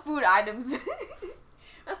all the food items.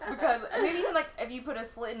 Because maybe even like if you put a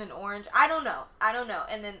slit in an orange, I don't know,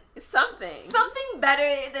 and then something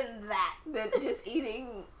better than that than just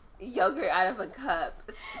eating yogurt out of a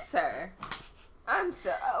cup, sir. I'm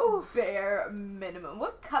so bare minimum.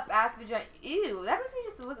 What cup ass vagina? Ew, that makes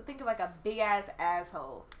me just think of like a big ass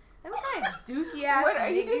asshole. Like what kind of dookie ass? What are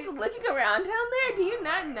you just looking around down there? Do you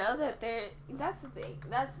not know that they're? That's the thing.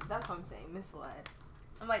 That's what I'm saying. Misled.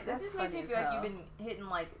 I'm like, this just makes me feel like you've been hitting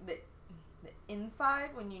like the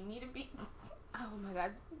inside when you need to be. Oh my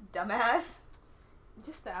god, dumbass.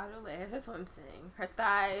 Just the outer layers. That's what I'm saying. Her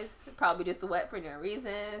thighs probably just wet for no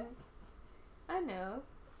reason. I know,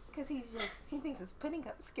 because he thinks his putting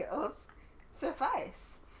up skills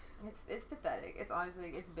suffice. It's pathetic. It's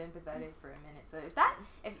honestly, it's been pathetic for a minute. So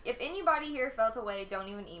if anybody here felt away, don't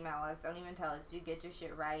even email us. Don't even tell us. You get your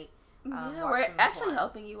shit right. We're actually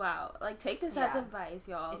helping you out. Like, take this as advice,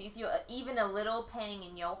 y'all. If you feel even a little pang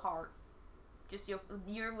in your heart, just your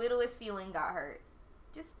littlest feeling got hurt,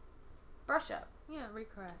 just brush up. Yeah,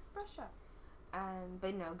 recaress. Brush up.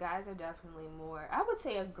 But no, guys are definitely more, I would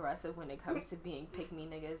say, aggressive when it comes to being pick-me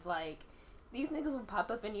niggas. Like, these niggas will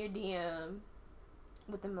pop up in your DM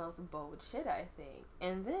with the most bold shit, I think.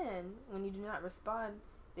 And then, when you do not respond,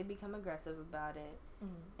 they become aggressive about it.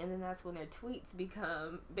 Mm-hmm. And then that's when their tweets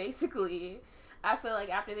become, basically, I feel like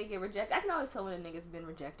after they get rejected, I can always tell when a nigga's been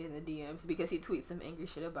rejected in the DMs because he tweets some angry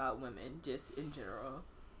shit about women, just in general.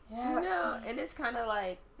 Yeah. You know? And it's kind of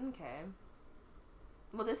like, okay,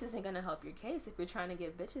 well, this isn't going to help your case if you're trying to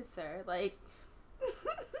get bitches, sir. Like,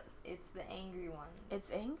 it's the angry ones. It's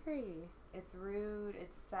angry. It's rude.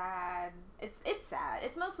 It's sad. It's sad.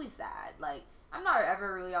 It's mostly sad. Like, I'm not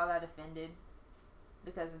ever really all that offended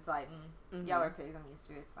because it's like, y'all are pigs. I'm used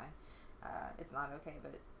to it. It's fine. It's not okay,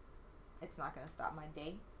 but it's not gonna stop my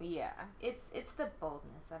day. Yeah. It's the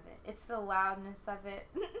boldness of it. It's the loudness of it.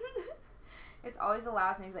 It's always the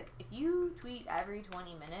loudest things. Like, if you tweet every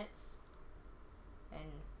 20 minutes and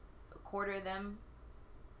a quarter of them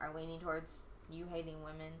are leaning towards you hating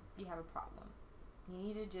women, you have a problem. You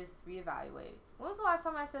need to just reevaluate. When was the last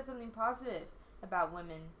time I said something positive about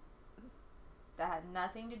women that had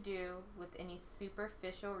nothing to do with any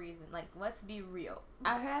superficial reason? Like, let's be real.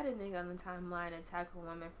 I had a nigga on the timeline attack a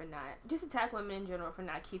woman for not, just attack women in general for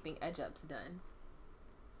not keeping edge-ups done.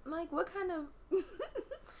 Like, what kind of...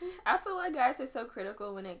 I feel like guys are so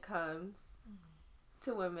critical when it comes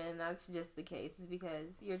to women. That's just the case. Is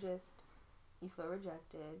because you feel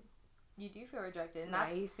rejected. You do feel rejected. And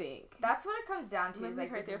that's, you think. That's what it comes down to. Is like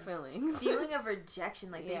hurt their feelings. Feeling of rejection.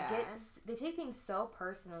 Like, they take things so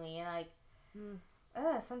personally. And like,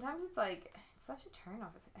 sometimes it's like, it's such a turn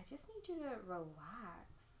off. It's like, I just need you to relax.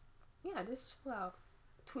 Yeah, just chill out.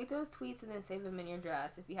 Tweet those tweets and then save them in your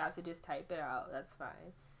drafts. If you have to just type it out, that's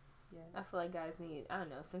fine. Yes. I feel like guys need, I don't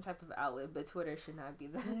know, some type of outlet, but Twitter should not be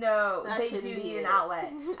the... No, they do need an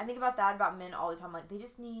outlet. I think about that about men all the time. Like, they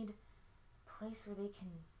just need a place where they can,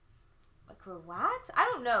 like, relax? I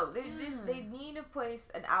don't know. They need a place,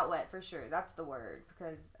 an outlet for sure. That's the word.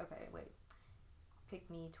 Because, okay, wait. Pick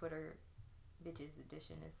Me Twitter Bitches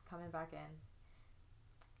edition is coming back in.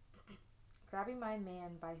 Grabbing my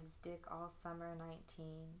man by his dick all summer 19.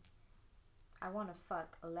 I want to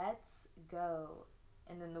fuck. Let's go.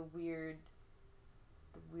 And then the weird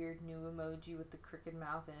new emoji with the crooked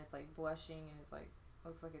mouth, and it's like blushing, and it's like,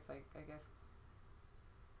 looks like it's like, I guess,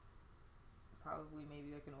 probably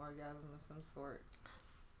maybe like an orgasm of some sort.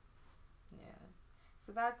 Yeah.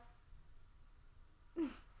 So that's...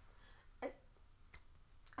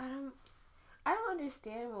 I don't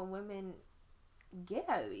understand what women get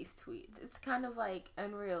out of these tweets. It's kind of like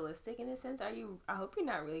unrealistic in a sense. I hope you're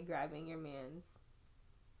not really grabbing your man's.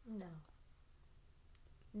 No.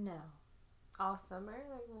 All summer?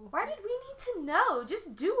 Like, why did we need to know?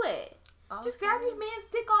 Just do it. Just grab your man's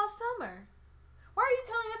dick all summer. Why are you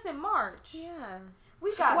telling us in March? Yeah.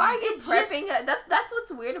 Why are you prepping us? That's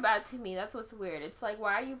what's weird about it to me. That's what's weird. It's like,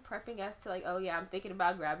 why are you prepping us to like, oh yeah, I'm thinking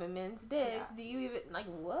about grabbing men's dicks. Yeah. Do you even, like,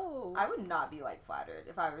 whoa. I would not be like flattered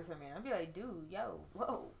if I was her man. I'd be like, dude, yo,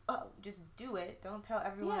 whoa, oh, just do it. Don't tell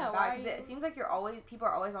everyone about it. Because it seems like people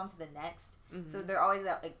are always on to the next. Mm-hmm. So they're always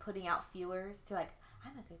out, like, putting out feelers to like,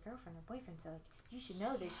 I'm a good girlfriend or boyfriend, so like, you should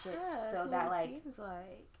know this shit. So that like, seems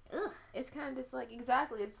like, ugh. It's kind of just like,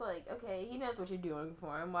 exactly. It's like, okay, he knows what you're doing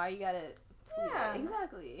for him. Why you gotta? Yeah,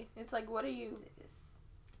 exactly. It's like, what are you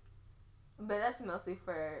But that's mostly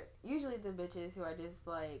for usually the bitches who are just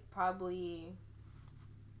like probably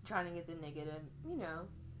trying to get the nigga to, you know,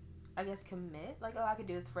 I guess commit. Like, oh, I could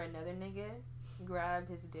do this for another nigga. Grab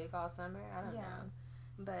his dick all summer. I don't know.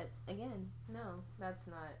 But again, no, that's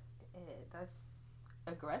not it. That's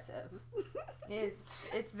aggressive.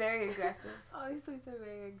 It's very aggressive. All these tweets are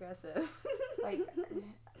very aggressive. Like,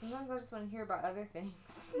 sometimes I just want to hear about other things.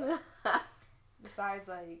 Besides,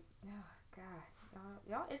 like, oh, God.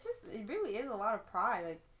 Y'all, it's just, it really is a lot of pride.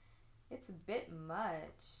 Like, it's a bit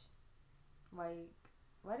much. Like,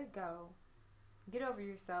 let it go. Get over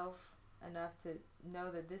yourself enough to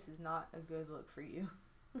know that this is not a good look for you.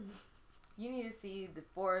 You need to see the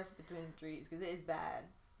forest between the trees, because it is bad.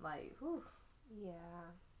 Like, whew.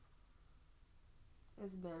 Yeah.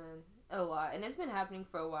 It's been a lot, and it's been happening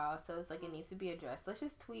for a while, so it's like it needs to be addressed. Let's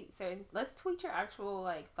just tweet let's tweet your actual,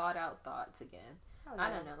 like, thought out thoughts again. Oh, yeah. I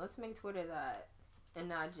don't know. Let's make Twitter that, and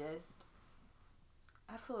not just,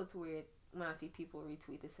 I feel it's weird when I see people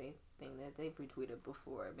retweet the same thing that they've retweeted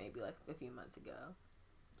before, maybe like a few months ago.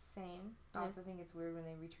 Same. I also think it's weird when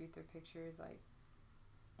they retweet their pictures, like,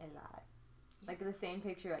 a lot. Like, the same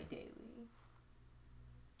picture, like, daily.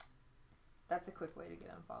 That's a quick way to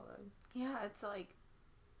get unfollowed. Yeah, it's like,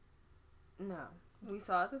 no. We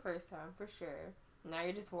saw it the first time, for sure. Now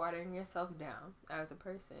you're just watering yourself down as a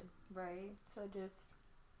person. Right. So just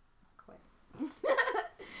quit.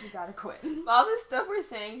 You gotta quit. All this stuff we're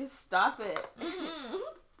saying, just stop it.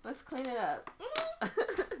 Let's clean it up.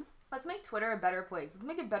 Let's make Twitter a better place. Let's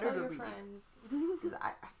make it better to to your read. Friends. Because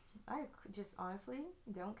I just honestly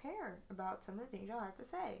don't care about some of the things y'all have to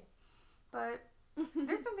say. But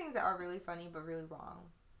there's some things that are really funny but really wrong.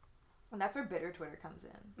 And that's where bitter Twitter comes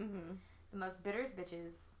in. Mm-hmm. The most bitterest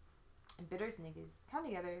bitches and bitterest niggas come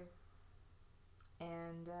together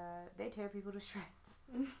and they tear people to shreds.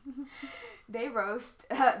 They roast,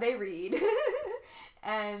 they read,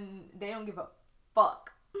 and they don't give a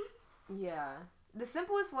fuck. Yeah. The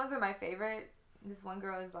simplest ones are my favorite. This one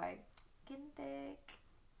girl is like, getting thick.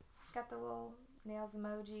 Got the little nails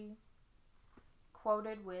emoji.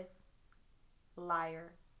 Quoted with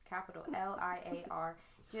liar. Capital Liar.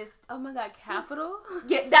 Just, oh my god, capital?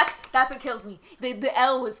 Yeah, that's what kills me. The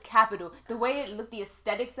L was capital. The way it looked, the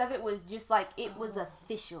aesthetics of it was just like, it was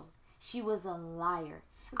official. She was a liar.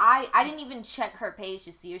 I didn't even check her page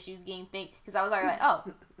to see if she was getting thick, because I was already like,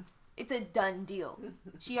 oh, it's a done deal.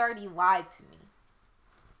 She already lied to me.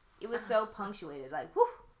 It was so punctuated, like, whew.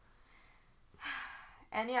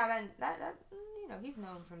 And yeah, then that you know, he's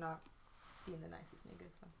known for not being the nicest nigga,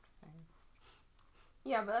 so I'm just saying.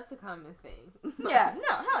 Yeah, but that's a common thing. Yeah,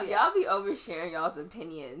 no, hell yeah. Y'all be oversharing y'all's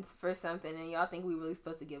opinions for something, and y'all think we really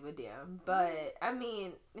supposed to give a damn. But, I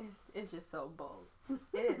mean, it's just so bold.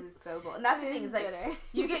 It is, it's so bold. And that's the thing, is like,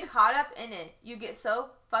 you get caught up in it. You get so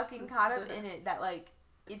fucking caught up in it that, like,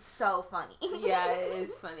 it's so funny. Yeah, it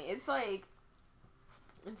is funny. It's like,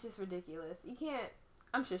 it's just ridiculous. You can't,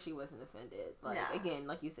 I'm sure she wasn't offended. Like, again,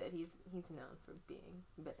 like you said, he's known for being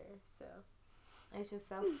bitter, so. It's just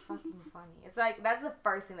so fucking funny. It's like, that's the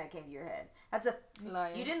first thing that came to your head. That's a,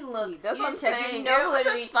 liar. You didn't look, that's you what didn't I'm check, saying. you know,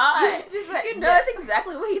 literally thought. Just like, you know, that's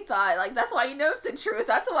exactly what he thought. Like, that's why you know it's the truth.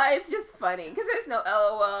 That's why it's just funny. Because there's no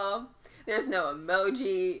LOL. There's no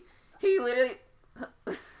emoji. He literally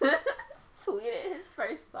tweeted his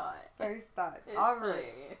first thought. First thought. It's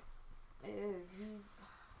hilarious. It is. He's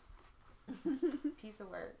piece of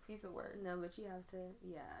work. No, but you have to,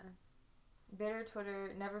 yeah. Bitter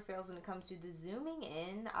Twitter never fails when it comes to the zooming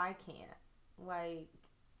in. I can't. Like,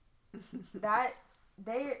 that,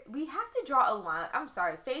 we have to draw a line. I'm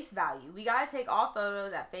sorry, face value. We gotta take all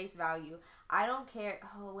photos at face value. I don't care.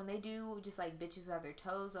 Oh, when they do just like bitches who have their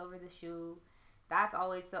toes over the shoe, that's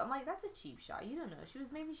always so. I'm like, that's a cheap shot. You don't know.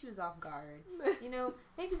 Maybe she was off guard. You know,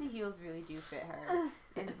 maybe the heels really do fit her,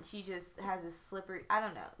 and she just has a slippery. I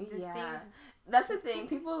don't know. Just things. That's the thing.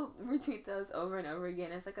 People retweet those over and over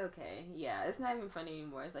again. It's like, okay, yeah, it's not even funny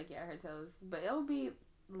anymore. It's like, yeah, her toes, but it'll be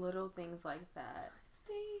little things like that.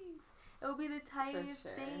 Things. It'll be the tiniest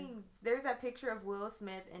things. There's that picture of Will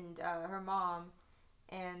Smith and her mom,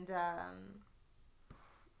 and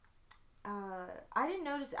I didn't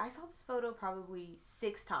notice. I saw this photo probably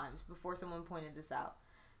 6 times before someone pointed this out.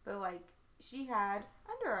 But like, she had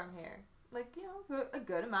underarm hair, like, you know, a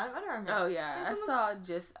good amount of underarm hair. Oh yeah, I saw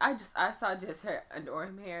just her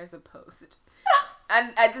underarm hair as a post.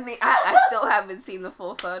 And I still haven't seen the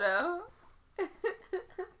full photo.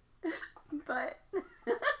 But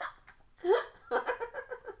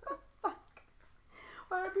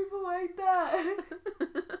why are people like that?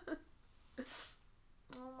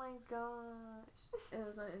 Oh my gosh. It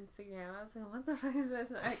was on Instagram. I was like, what the fuck is this?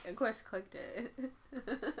 And I, of course, clicked it.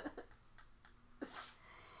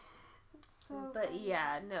 so But funny.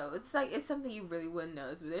 yeah, no, it's like it's something you really wouldn't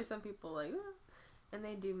notice. But there's some people like, and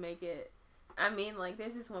they do make it. I mean, like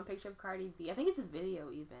there's this one picture of Cardi B. I think it's a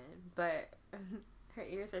video even, but her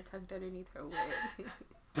ears are tucked underneath her wig.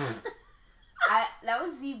 That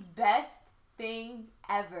was the best thing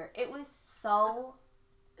ever. It was so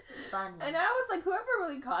funny. And I was like, whoever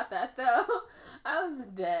really caught that though, I was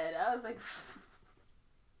dead. I was like,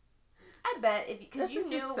 I bet if because This you is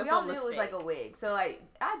just knew, we simple all knew it was like mistake. a wig. So like,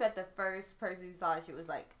 I bet the first person who saw it, she was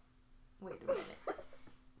like, "Wait a minute,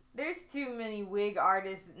 there's too many wig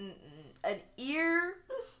artists. An ear,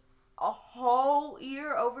 a whole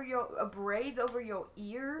ear over your braids over your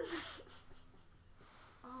ear.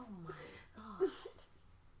 Oh my god,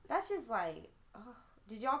 that's just like, oh,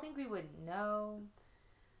 did y'all think we would know?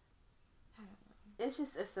 I don't know. it's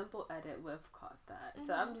just a simple edit would have caught that.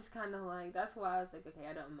 So I'm just kind of like, that's why I was like, okay,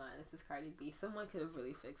 I don't mind. This is Cardi B. Someone could have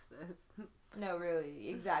really fixed this. No, really,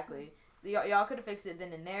 exactly. Y'all could have fixed it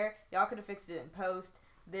then and there. Y'all could have fixed it in post.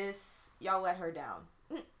 This, y'all let her down.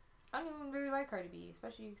 I don't even really like Cardi B,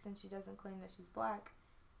 especially since she doesn't claim that she's black.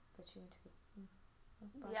 But she went to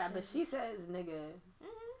black Yeah, but community. she says nigga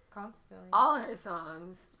Constantly. all her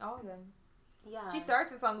songs. All of them. Yeah. She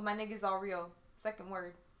starts the song with "My niggas all real." Second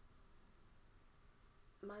word.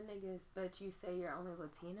 My niggas, but you say you're only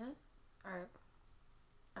Latina? Or,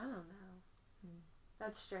 I don't know.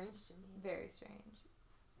 That's strange to me. Very strange.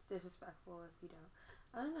 It's disrespectful if you don't.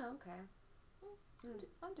 I don't know, okay.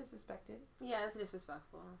 I'm disrespected. Yeah, it's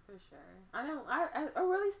disrespectful, for sure. I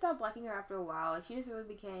really stopped liking her after a while. Like, she just really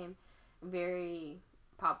became very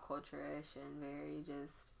pop culture-ish and very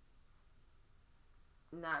just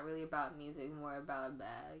not really about music, more about a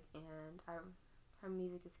bag. And her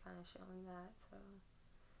music is kind of showing that, so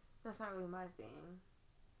that's not really my thing.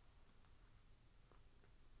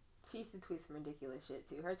 She used to tweet some ridiculous shit,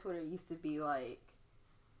 too. Her Twitter used to be, like,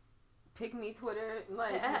 pick me Twitter.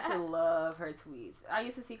 Like, I used to love her tweets. I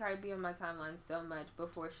used to see Cardi B on my timeline so much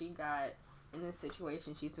before she got in this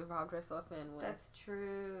situation she's involved herself in with. That's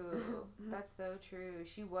true. That's so true.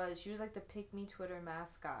 She was like the pick me Twitter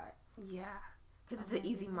mascot. Yeah. Because it's an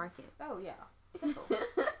easy market. Oh yeah. Simple.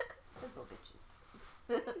 Simple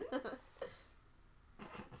bitches.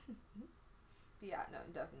 Yeah, no,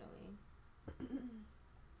 definitely.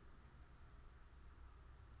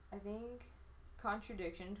 I think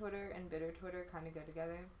contradiction Twitter and bitter Twitter kind of go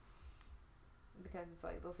together. Because it's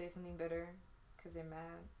like they'll say something bitter because they're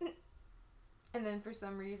mad. And then for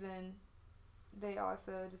some reason, they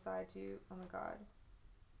also decide to, oh my god.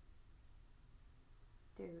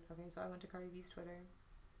 Dude, okay, so I went to Cardi B's Twitter.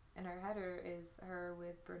 And her header is her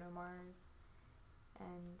with Bruno Mars.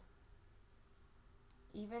 And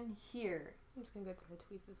even here, I'm just going to go through her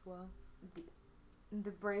tweets as well.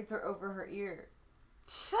 the braids are over her ear.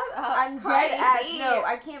 Shut up. I'm Cardi dead ass. B. No,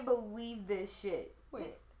 I can't believe this shit.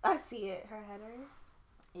 Wait, I see it. Her header?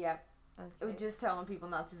 Yep. Okay. Just telling people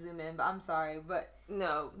not to zoom in, but I'm sorry, but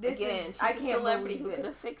No, this again, is, she's I a can't celebrity believe who it. could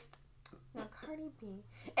have fixed. No, Cardi B.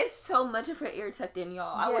 It's so much of her ear tucked in,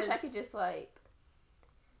 y'all. I wish I Yes. could just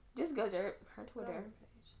go to her Twitter.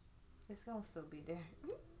 It's gonna still be there.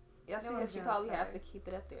 That's No because one's she gonna probably tell has her. to keep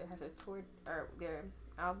it up there. It has her tour or their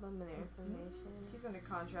album and their information. She's under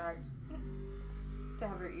contract to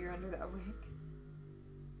have her ear under that wig.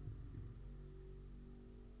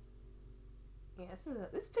 Yeah,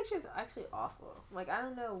 this picture is actually awful. Like, I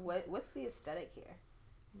don't know what's the aesthetic here.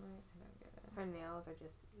 Right, I don't get it. Her nails are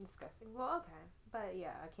just disgusting. Well, okay, but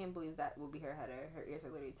yeah, I can't believe that will be her header. Her ears are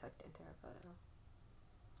literally tucked into her photo.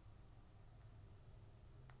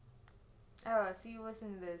 Oh, so you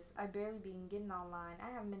listen to this. I barely been getting online.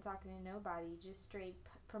 I haven't been talking to nobody. Just straight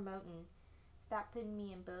promoting. Stop putting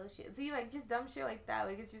me in bullshit. See, like, just dumb shit like that.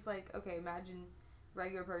 Like, it's just like, okay, imagine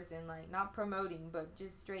regular person, like, not promoting, but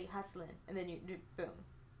just straight hustling. And then you boom.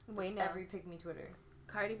 Wait, no. Every pick me Twitter.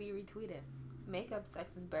 Cardi B retweeted. Makeup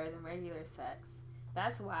sex is better than regular sex.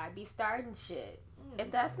 That's why I be starting shit. If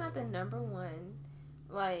that's not the number one,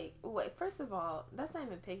 like, wait, first of all, that's not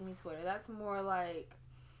even pick me Twitter. That's more like,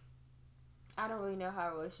 I don't really know how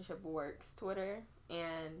a relationship works, Twitter.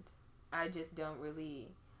 And I just don't really,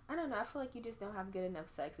 I don't know. I feel like you just don't have good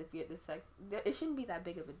enough sex if you get the sex. It shouldn't be that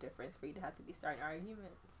big of a difference for you to have to be starting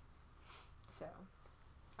arguments. So,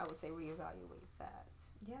 I would say reevaluate that.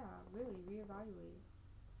 Yeah, really, reevaluate.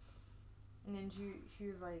 And then she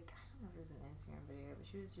was like, I don't know if it was an Instagram video, but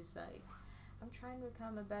she was just like, I'm trying to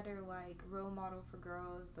become a better, like, role model for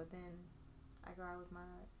girls, but then I go out with my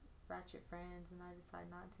ratchet friends and I decide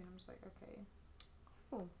not to, and I'm just like, okay.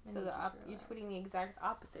 Cool. I So need you to you're relax. tweeting the exact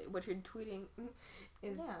opposite. What you're tweeting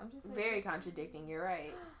is Yeah, I'm just like, very contradicting. You're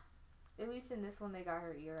right. At least in this one, they got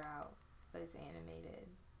her ear out, but it's animated.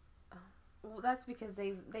 Well, that's because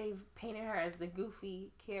they've painted her as the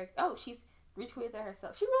goofy character. Oh, she's retweeted that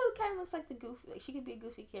herself. She really kind of looks like the goofy. Like she could be a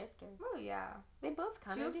goofy character. Oh yeah, They both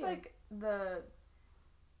kind she of looks do. like the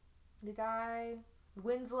guy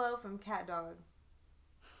Winslow from Cat Dog.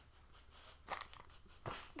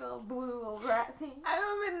 The little blue little rat thing. I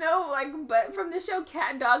don't even know, like, but from the show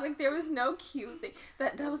Cat Dog, like, there was no cute thing.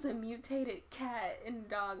 That was a mutated cat and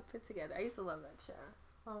dog put together. I used to love that show.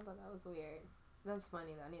 Oh, I thought that was weird. That's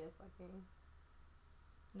funny, though. I need to fucking...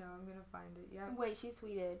 No, I'm gonna find it. Yeah. Wait, she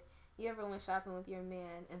tweeted, you ever went shopping with your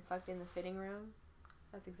man and fucked in the fitting room?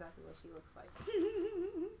 That's exactly what she looks like.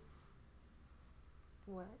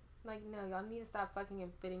 What? Like, no, y'all need to stop fucking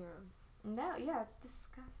in fitting rooms. No, yeah, it's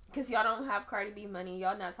disgusting. Because y'all don't have Cardi B money.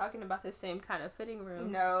 Y'all not talking about the same kind of fitting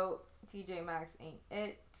rooms. No, TJ Maxx ain't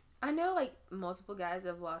it. I know, like, multiple guys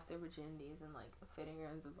have lost their virginities in, like, fitting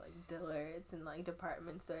rooms of, like, Dillard's and, like,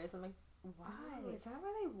 department stores. I'm like, why? Oh, is that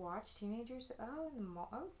where they watch teenagers? Oh, in the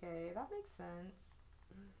mall. Okay, that makes sense.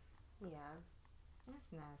 Yeah.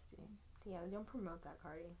 That's nasty. Yeah, don't promote that,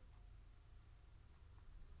 Cardi.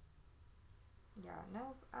 Yeah,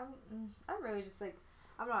 no, I'm really just, like,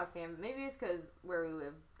 I'm not a fan. But maybe it's because where we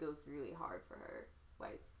live goes really hard for her.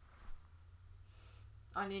 Like,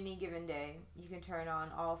 on any given day, you can turn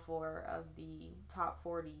on all 4 of the top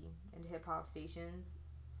 40 and hip hop stations,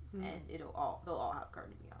 and they'll all have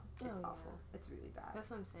Cardi B on. It's awful. Yeah. It's really bad.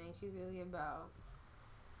 That's what I'm saying. She's really about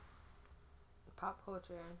pop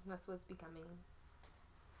culture. That's what it's becoming.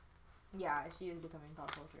 Yeah, she is becoming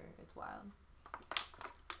pop culture. It's wild.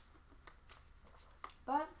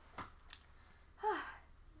 But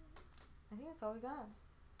I think that's all we got.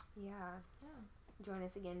 Yeah. Join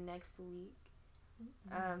us again next week.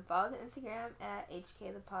 Mm-hmm. Follow the Instagram at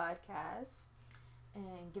HK the Podcast.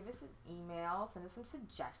 And give us an email. Send us some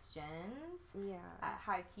suggestions. Yeah. At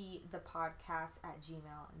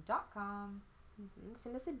highkeythepodcast@gmail.com.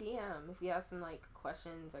 Send us a DM if you have some, like,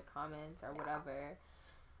 questions or comments or whatever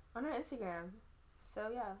on our Instagram. So,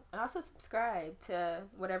 yeah. And also subscribe to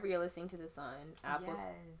whatever you're listening to this on. Apple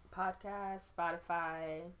Podcast,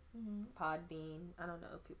 Spotify, Podbean. I don't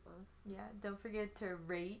know, people. Yeah. Don't forget to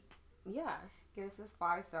rate. Yeah. Give us this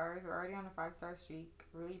 5 stars. We're already on a 5-star streak.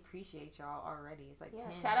 Really appreciate y'all already. It's like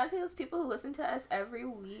 10. Shout out to those people who listen to us every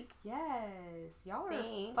week. Yes. Y'all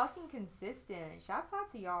are fucking consistent. Shouts out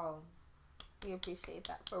to y'all. We appreciate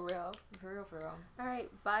that. For real. For real, for real. All right.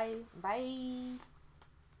 Bye. Bye.